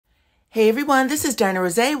Hey everyone, this is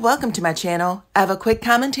DyanaRozay. Welcome to my channel. I have a quick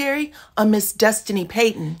commentary on Miss Destiny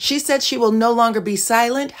Payton. She said she will no longer be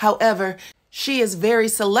silent. However, she is very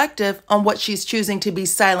selective on what she's choosing to be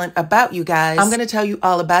silent about, you guys. I'm going to tell you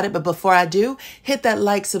all about it, but before I do, hit that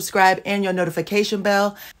like, subscribe, and your notification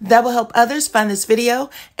bell. That will help others find this video.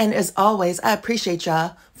 And as always, I appreciate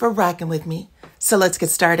y'all for rocking with me. So let's get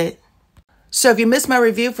started. So if you missed my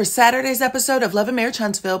review for Saturday's episode of Love and Marriage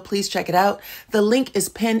Huntsville, please check it out. The link is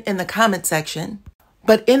pinned in the comment section.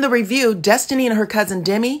 But in the review, Destiny and her cousin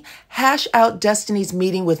Demi hash out Destiny's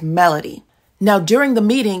meeting with Melody. Now, during the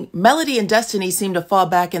meeting, Melody and Destiny seemed to fall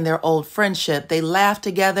back in their old friendship. They laughed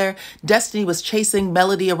together. Destiny was chasing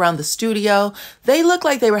Melody around the studio. They looked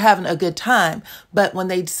like they were having a good time. But when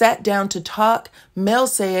they sat down to talk, Mel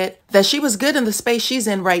said that she was good in the space she's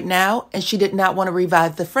in right now, and she did not want to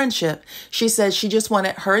revive the friendship. She said she just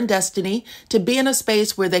wanted her and Destiny to be in a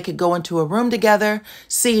space where they could go into a room together,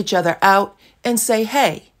 see each other out, and say,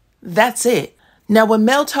 hey, that's it. Now, when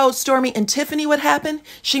Mel told Stormy and Tiffany what happened,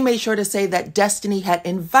 she made sure to say that Destiny had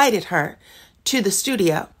invited her to the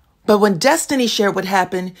studio. But when Destiny shared what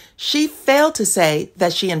happened, she failed to say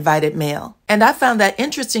that she invited Mel. And I found that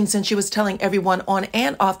interesting since she was telling everyone on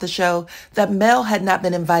and off the show that Mel had not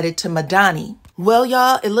been invited to Madani. Well,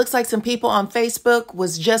 y'all, it looks like some people on Facebook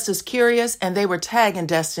was just as curious, and they were tagging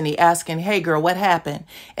Destiny asking, hey girl, what happened?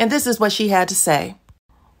 And this is what she had to say.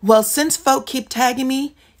 Well, since folk keep tagging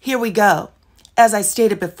me, here we go. As I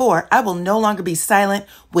stated before, I will no longer be silent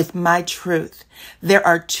with my truth. There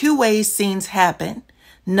are two ways scenes happen.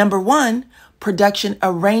 Number one, production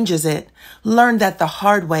arranges it. Learn that the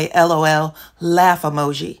hard way, LOL, laugh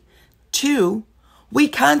emoji. Two, we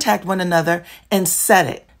contact one another and set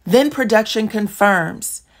it. Then production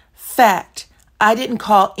confirms. Fact, I didn't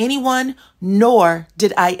call anyone, nor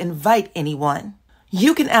did I invite anyone.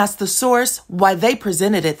 You can ask the source why they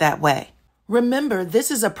presented it that way. Remember,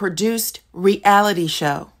 this is a produced reality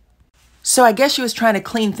show. So I guess she was trying to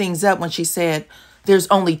clean things up when she said, there's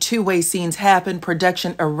only two ways scenes happen.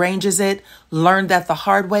 Production arranges it. Learn that the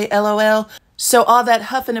hard way, LOL. So all that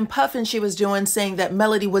huffing and puffing she was doing, saying that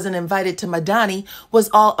Melody wasn't invited to Madani, was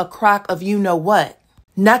all a crock of you know what.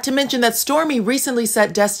 Not to mention that Stormy recently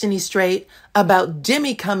set Destiny straight about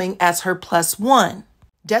Demi coming as her +1.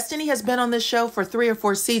 Destiny has been on this show for 3 or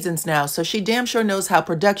 4 seasons now, so she damn sure knows how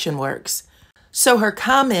production works. So her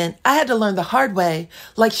comment, I had to learn the hard way,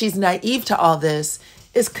 like she's naive to all this,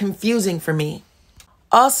 is confusing for me.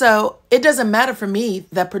 Also, it doesn't matter for me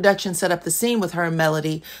that production set up the scene with her and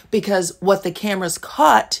Melody, because what the cameras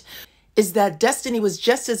caught is that Destiny was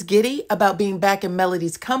just as giddy about being back in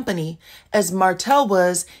Melody's company as Martell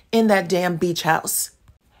was in that damn beach house.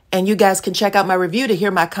 And you guys can check out my review to hear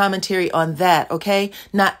my commentary on that, okay?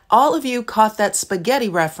 Not all of you caught that spaghetti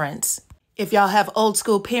reference. If y'all have old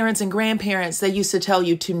school parents and grandparents, they used to tell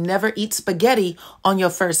you to never eat spaghetti on your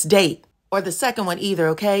first date. Or the second one either,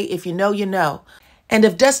 okay? If you know, you know. And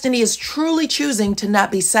if Destiny is truly choosing to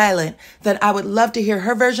not be silent, then I would love to hear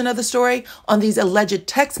her version of the story on these alleged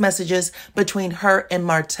text messages between her and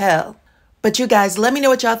Martell. But you guys, let me know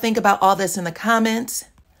what y'all think about all this in the comments.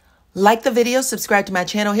 Like the video, subscribe to my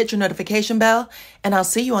channel, hit your notification bell, and I'll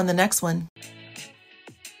see you on the next one.